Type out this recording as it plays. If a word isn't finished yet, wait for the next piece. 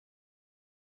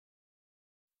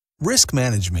Risk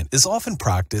management is often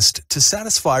practiced to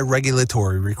satisfy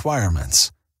regulatory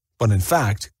requirements, but in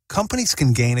fact, companies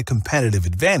can gain a competitive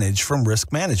advantage from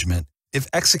risk management if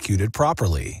executed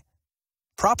properly.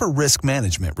 Proper risk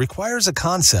management requires a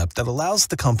concept that allows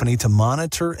the company to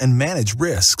monitor and manage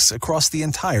risks across the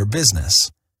entire business.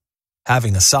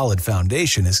 Having a solid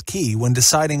foundation is key when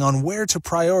deciding on where to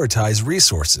prioritize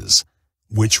resources,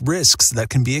 which risks that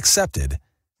can be accepted,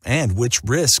 and which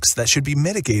risks that should be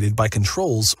mitigated by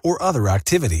controls or other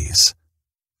activities.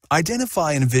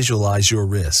 Identify and visualize your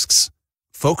risks.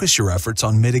 Focus your efforts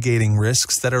on mitigating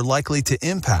risks that are likely to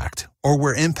impact or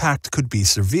where impact could be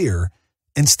severe,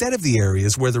 instead of the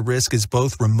areas where the risk is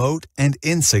both remote and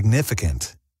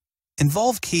insignificant.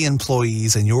 Involve key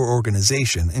employees in your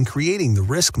organization in creating the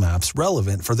risk maps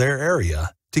relevant for their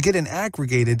area to get an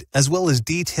aggregated as well as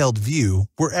detailed view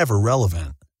wherever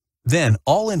relevant. Then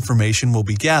all information will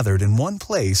be gathered in one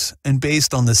place and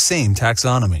based on the same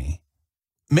taxonomy.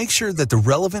 Make sure that the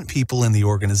relevant people in the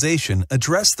organization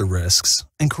address the risks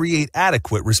and create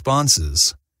adequate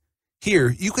responses. Here,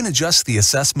 you can adjust the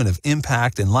assessment of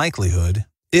impact and likelihood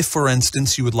if, for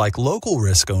instance, you would like local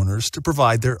risk owners to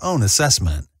provide their own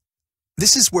assessment.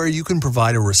 This is where you can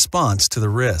provide a response to the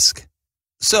risk.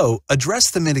 So, address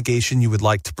the mitigation you would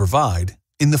like to provide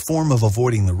in the form of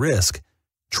avoiding the risk,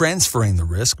 transferring the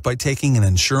risk by taking an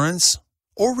insurance,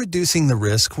 or reducing the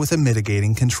risk with a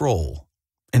mitigating control.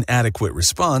 An adequate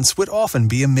response would often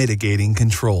be a mitigating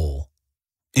control.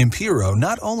 Impero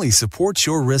not only supports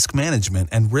your risk management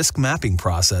and risk mapping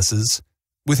processes,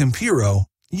 with Impero,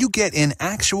 you get in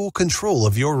actual control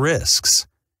of your risks.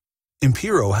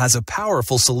 Impero has a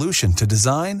powerful solution to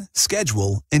design,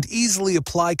 schedule, and easily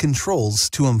apply controls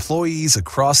to employees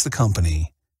across the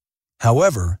company.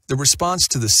 However, the response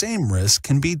to the same risk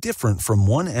can be different from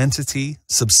one entity,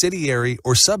 subsidiary,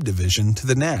 or subdivision to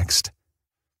the next.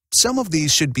 Some of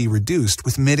these should be reduced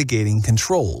with mitigating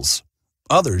controls.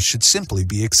 Others should simply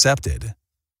be accepted.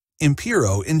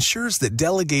 Impero ensures that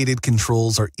delegated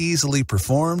controls are easily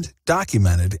performed,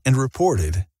 documented, and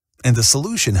reported, and the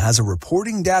solution has a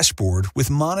reporting dashboard with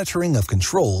monitoring of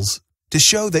controls to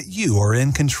show that you are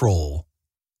in control.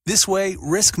 This way,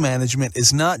 risk management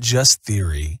is not just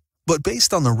theory, but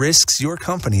based on the risks your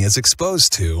company is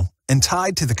exposed to and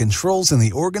tied to the controls in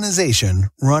the organization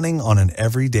running on an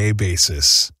everyday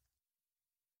basis.